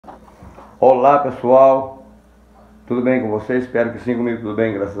Olá pessoal, tudo bem com vocês? Espero que sim, comigo tudo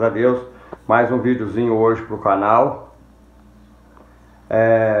bem, graças a Deus. Mais um videozinho hoje pro canal.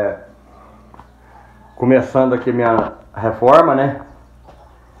 Começando aqui minha reforma, né?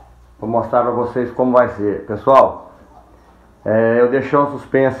 Vou mostrar pra vocês como vai ser. Pessoal, eu deixei um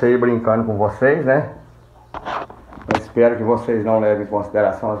suspense aí brincando com vocês, né? Eu espero que vocês não levem em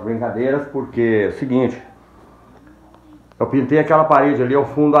consideração as brincadeiras, porque é o seguinte, eu pintei aquela parede ali, o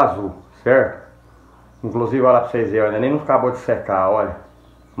fundo azul, certo? Inclusive, olha lá pra vocês verem, ainda nem não acabou de secar, olha.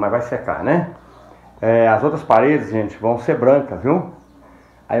 Mas vai secar, né? As outras paredes, gente, vão ser brancas, viu?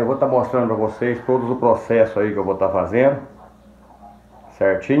 Aí eu vou estar mostrando pra vocês todo o processo aí que eu vou estar fazendo.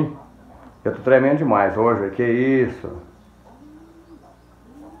 Certinho? Eu tô tremendo demais hoje, que isso?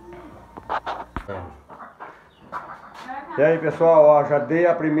 E aí, pessoal, ó, já dei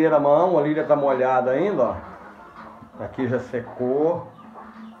a primeira mão, a lilha tá molhada ainda, ó. Aqui já secou.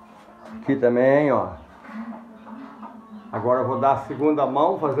 Aqui também, ó. Agora eu vou dar a segunda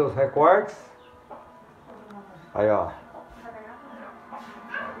mão, fazer os recortes. Aí, ó.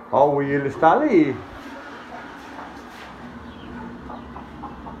 Ó, o Will está ali.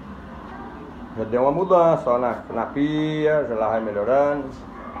 Já deu uma mudança, ó, na pia, já lá vai melhorando.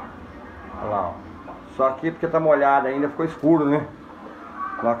 Olha lá, ó. Só aqui porque tá molhado ainda, ficou escuro, né?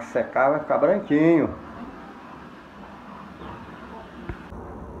 Na hora que secar vai ficar branquinho.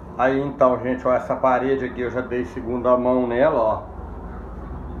 Aí então, gente, ó, essa parede aqui eu já dei segunda mão nela, ó.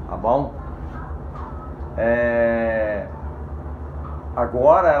 Tá bom?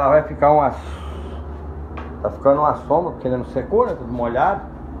 Agora ela vai ficar uma... Tá ficando uma sombra, porque ainda não secou, né? Tudo molhado.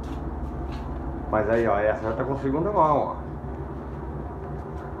 Mas aí, ó, essa já tá com segunda mão, ó.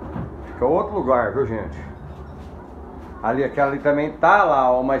 Fica outro lugar, viu, gente? Ali, aquela ali também tá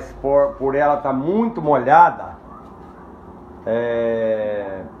lá, ó, mas por ela tá muito molhada,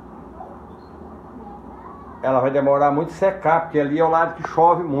 ela vai demorar muito secar, porque ali é o lado que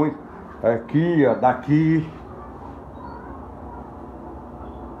chove muito. Aqui, ó, daqui.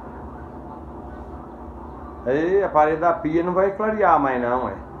 Aí a parede da pia não vai clarear mais não,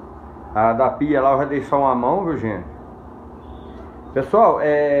 é. A da pia lá eu já dei só uma mão, viu, gente? Pessoal,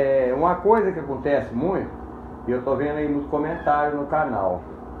 uma coisa que acontece muito, e eu tô vendo aí muito comentário no canal.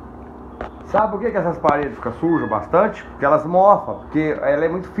 Sabe por que essas paredes ficam sujas bastante? Porque elas mofam, porque ela é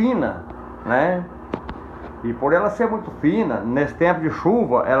muito fina, né? E por ela ser muito fina, nesse tempo de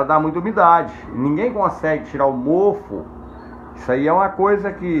chuva, ela dá muita umidade. Ninguém consegue tirar o mofo. Isso aí é uma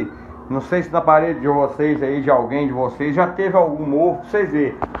coisa que, não sei se na parede de vocês aí, de alguém de vocês, já teve algum mofo pra vocês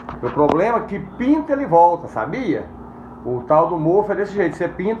verem. O problema é que pinta ele volta, sabia? O tal do mofo é desse jeito, você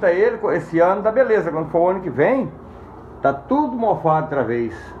pinta ele, esse ano tá beleza, quando for o ano que vem, tá tudo mofado outra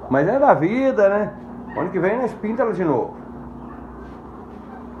vez. Mas é da vida, né? O ano que vem nós pinta ela de novo.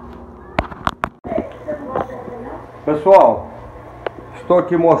 Pessoal, estou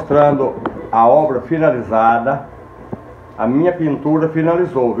aqui mostrando a obra finalizada. A minha pintura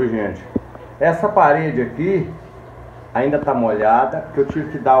finalizou, viu, gente? Essa parede aqui ainda tá molhada, porque eu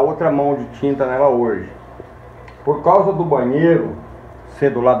tive que dar outra mão de tinta nela hoje. Por causa do banheiro ser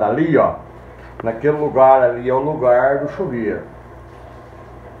do lado ali, ó, naquele lugar ali é o lugar do chuveiro.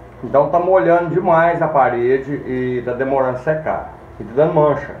 Então tá molhando demais a parede e tá demorando a secar. E tá dando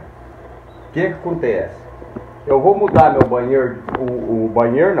mancha. O que acontece? Eu vou mudar meu banheiro, o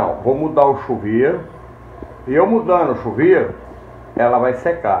banheiro não, vou mudar o chuveiro. E eu mudando o chuveiro, ela vai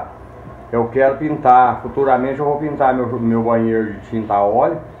secar. Eu quero pintar, futuramente eu vou pintar meu banheiro de tinta a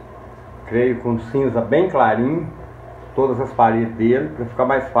óleo. Creio com cinza bem clarinho, todas as paredes dele, para ficar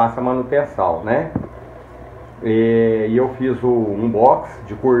mais fácil a manutenção, né? E eu fiz um box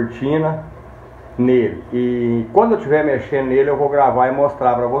de cortina nele. E quando eu estiver mexendo nele, eu vou gravar e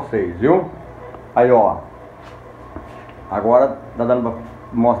mostrar para vocês, viu? Aí, ó. Agora tá dando pra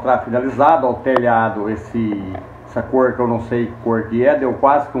mostrar finalizado, ó, o telhado, essa cor que eu não sei que cor que é, deu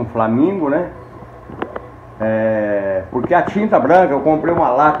quase que um flamingo, né? Porque a tinta branca, eu comprei uma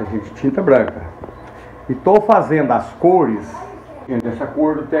lata, gente, de tinta branca. E tô fazendo as cores, essa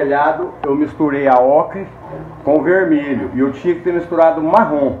cor do telhado, eu misturei a ocre com vermelho. E eu tinha que ter misturado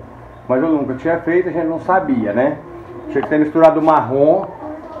marrom, mas eu nunca tinha feito, a gente não sabia, né? Tinha que ter misturado marrom,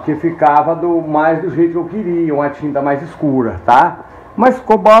 que ficava mais do jeito que eu queria, uma tinta mais escura, tá? Mas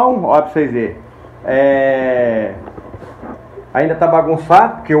ficou bom, ó, pra vocês verem. Ainda tá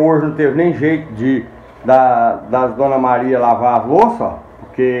bagunçado, porque hoje não teve nem jeito das Dona Maria lavar as louças, ó,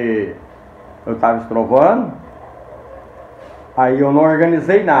 porque eu tava estrovando. Aí eu não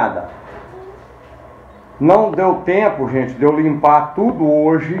organizei nada. Não deu tempo, gente, de eu limpar tudo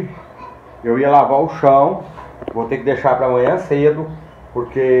hoje. Eu ia lavar o chão, vou ter que deixar para amanhã cedo.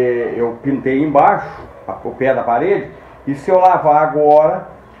 porque eu pintei embaixo, o pé da parede, e se eu lavar agora,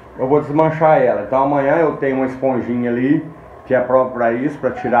 eu vou desmanchar ela. Então amanhã eu tenho uma esponjinha ali, que é própria para isso,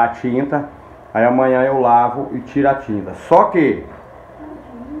 para tirar a tinta. Aí amanhã eu lavo e tiro a tinta. Só que,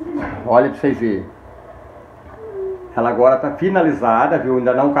 olha para vocês verem, ela agora está finalizada, viu?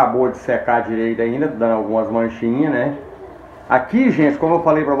 Ainda não acabou de secar direito ainda, dando algumas manchinhas, né? Aqui, gente, como eu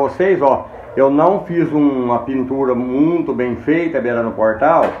falei para vocês, ó, eu não fiz uma pintura muito bem feita beirando o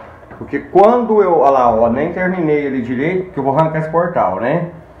portal, porque quando eu, olha lá, ó, nem terminei ele direito, porque eu vou arrancar esse portal, né?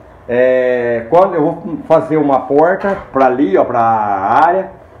 Quando eu vou fazer uma porta para ali, ó, para a área,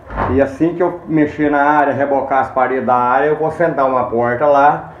 e assim que eu mexer na área, rebocar as paredes da área, eu vou sentar uma porta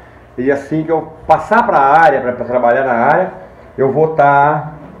lá, e assim que eu passar para a área, para trabalhar na área, eu vou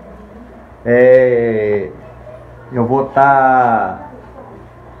estar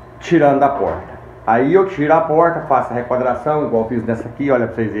tirando da porta. Aí eu tiro a porta, faço a requadração, igual eu fiz nessa aqui, olha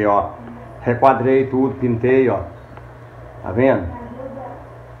pra vocês verem, ó. Requadrei tudo, pintei, ó. Tá vendo?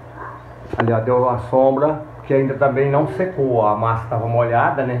 Ali, ó, deu a sombra, que ainda também não secou, a massa tava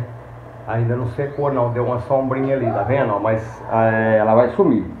molhada, né? Ainda não secou não, deu uma sombrinha ali, tá vendo? Mas ela vai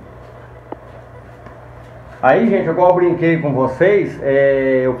sumir. Aí, gente, igual eu brinquei com vocês,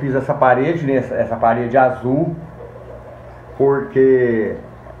 eu fiz essa parede, né, essa parede azul, porque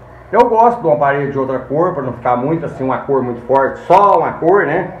eu gosto de uma parede de outra cor, para não ficar muito assim, uma cor muito forte, só uma cor,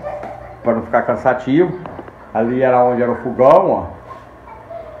 né? Para não ficar cansativo. Ali era onde era o fogão, ó.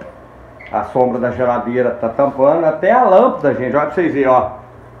 A sombra da geladeira tá tampando, até a lâmpada, gente, olha pra vocês verem, ó.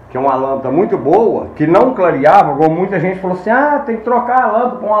 Que é uma lâmpada muito boa, que não clareava, igual muita gente falou assim, ah, tem que trocar a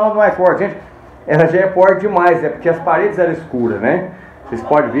lâmpada com uma lâmpada mais forte. Gente, ela já é forte demais, é porque as paredes eram escuras, né? Vocês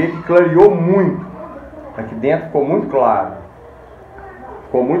podem ver que clareou muito. Aqui dentro ficou muito claro.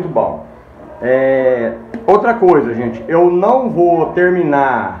 Ficou muito bom. Outra coisa, gente, eu não vou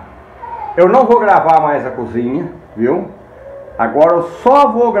gravar mais a cozinha, viu? Agora eu só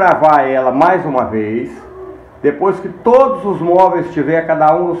vou gravar ela mais uma vez, depois que todos os móveis estiver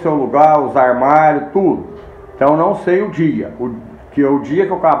cada um no seu lugar, os armários, tudo. Então eu não sei o dia, o dia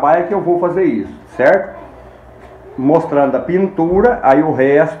que eu acabar é que eu vou fazer isso, certo? Mostrando a pintura, aí o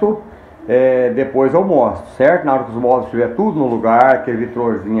resto depois eu mostro, certo? Na hora que os móveis estiver tudo no lugar, aquele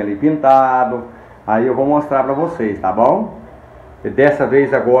vitrôzinho ali pintado, aí eu vou mostrar pra vocês, tá bom? E dessa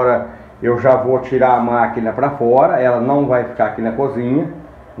vez agora eu já vou tirar a máquina para fora, ela não vai ficar aqui na cozinha.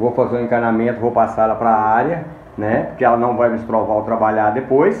 Vou fazer um encanamento, vou passar ela para a área, né? Porque ela não vai me estrovar ao trabalhar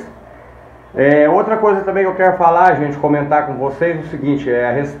depois. Outra coisa também que eu quero falar, gente, comentar com vocês, o seguinte,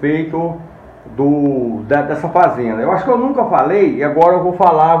 a respeito dessa fazenda. Eu acho que eu nunca falei, e agora eu vou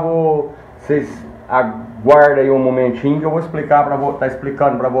falar, vocês aguardem aí um momentinho que eu vou explicar tá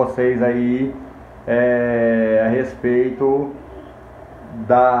explicando para vocês aí a respeito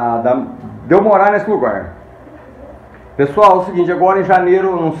de eu morar nesse lugar. Pessoal, é o seguinte, agora em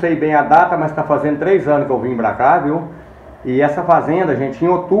janeiro, não sei bem a data, mas está fazendo 3 anos que eu vim pra cá, viu? E essa fazenda, gente, em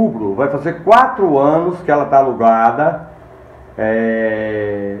outubro, vai fazer 4 anos que ela está alugada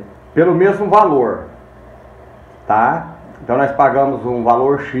pelo mesmo valor, tá? Então nós pagamos um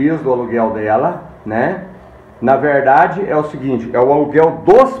valor X do aluguel dela, né? Na verdade é o seguinte, é o aluguel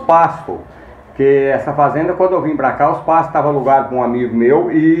dos pastos. Porque essa fazenda, quando eu vim pra cá, os pastos estavam alugados com um amigo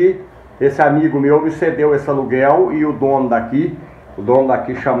meu, e esse amigo meu me cedeu esse aluguel, e o dono daqui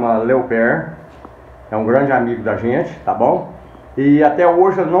chama Leoper, é um grande amigo da gente, tá bom? E até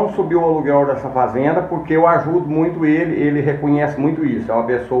hoje eu não subi o aluguel dessa fazenda, porque eu ajudo muito ele reconhece muito isso, é uma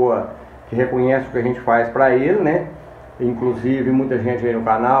pessoa que reconhece o que a gente faz pra ele, né? Inclusive muita gente aí no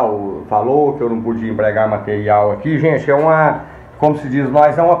canal falou que eu não podia empregar material aqui, gente, como se diz,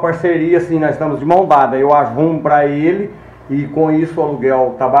 nós é uma parceria, assim, nós estamos de mão dada. Eu arrumo para ele e com isso o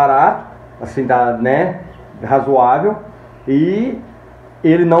aluguel tá barato, assim, tá, né, razoável. E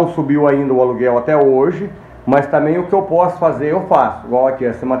ele não subiu ainda o aluguel até hoje, mas também o que eu posso fazer eu faço. Igual aqui,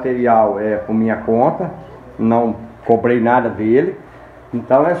 esse material é por minha conta, não cobrei nada dele.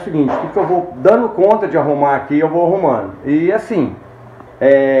 Então é o seguinte, o que eu vou dando conta de arrumar aqui, eu vou arrumando. E assim,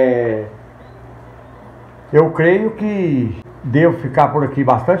 eu creio que devo ficar por aqui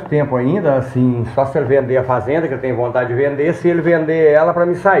bastante tempo ainda, assim, só se ele vender a fazenda, que eu tenho vontade de vender, se ele vender ela para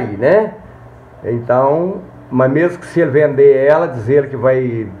me sair, né? Então, mas mesmo que se ele vender ela, dizer que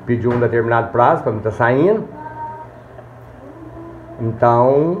vai pedir um determinado prazo para não estar saindo.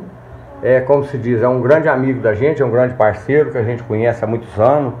 Então, como se diz, é um grande amigo da gente, é um grande parceiro que a gente conhece há muitos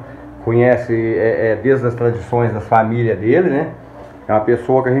anos, conhece desde as tradições das famílias dele, né? É uma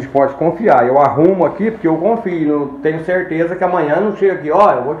pessoa que a gente pode confiar. Eu arrumo aqui porque eu confio, tenho certeza que amanhã não chega aqui,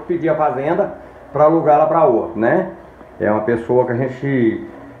 ó, eu vou te pedir a fazenda para alugá-la para outro, né? É uma pessoa que a gente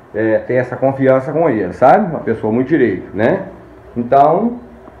tem essa confiança com ele, sabe? Uma pessoa muito direito, né? Então,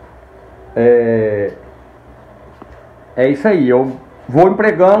 é isso aí. Eu vou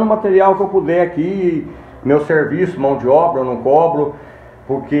empregando o material que eu puder aqui, meu serviço, mão de obra, eu não cobro,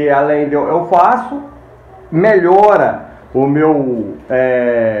 porque além de eu faço, melhora o meu,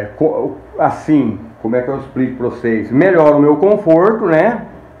 assim, como é que eu explico para vocês? Melhora o meu conforto, né?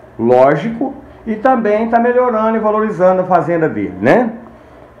 Lógico, e também está melhorando e valorizando a fazenda dele, né?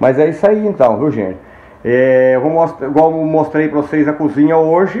 Mas é isso aí então, viu, gente? Eu vou mostrar, igual eu mostrei para vocês a cozinha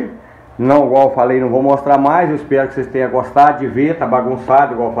hoje, não, igual eu falei, não vou mostrar mais. Eu espero que vocês tenham gostado de ver. Tá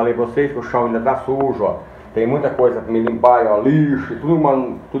bagunçado, igual eu falei pra vocês, que o chão ainda tá sujo, ó. Tem muita coisa pra me limpar, ó, lixo,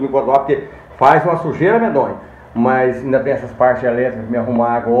 tudo enquanto lá, porque faz uma sujeira medonha. Mas ainda tem essas partes elétricas pra me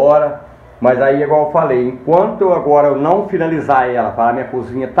arrumar agora. Mas aí, igual eu falei, enquanto eu não finalizar ela, para a minha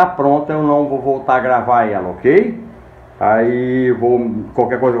cozinha tá pronta, eu não vou voltar a gravar ela, ok? Aí,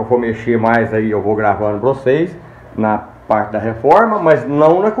 qualquer coisa que eu for mexer mais aí, eu vou gravando pra vocês, na parte da reforma, mas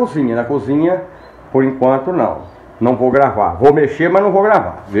não na cozinha. Na cozinha, por enquanto, não vou gravar. Vou mexer, mas não vou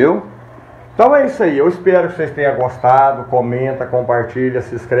gravar, viu? Então é isso aí. Eu espero que vocês tenham gostado. Comenta, compartilha,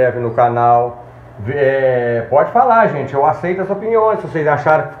 se inscreve no canal. Pode falar, gente. Eu aceito as opiniões. Se vocês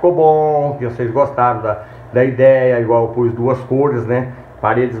acharam que ficou bom, que vocês gostaram da ideia, igual eu pus duas cores, né?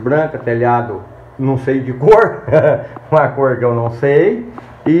 Paredes brancas, telhado não sei de cor, uma cor que eu não sei,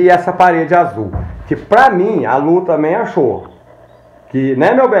 e essa parede azul, que pra mim a Lu também achou que,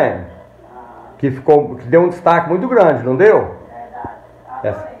 né, meu bem, que deu um destaque muito grande, não deu?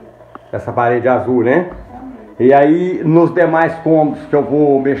 Essa parede azul, né? E aí nos demais cômodos que eu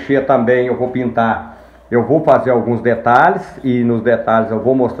vou mexer também, eu vou pintar, eu vou fazer alguns detalhes, e nos detalhes eu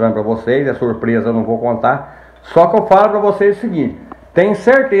vou mostrando pra vocês. É surpresa, eu não vou contar. Só que eu falo pra vocês o seguinte: tenho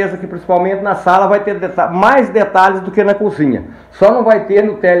certeza que principalmente na sala vai ter mais detalhes do que na cozinha. Só não vai ter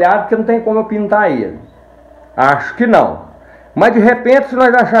no telhado, porque não tem como eu pintar ele. Acho que não. Mas de repente, se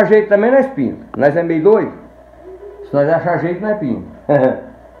nós achar jeito também, nós pinta. Nós é meio doido. Se nós achar jeito, nós pinta.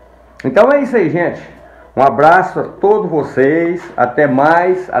 Então é isso aí, gente. Um abraço a todos vocês. Até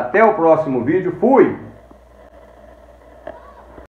mais. Até o próximo vídeo. Fui!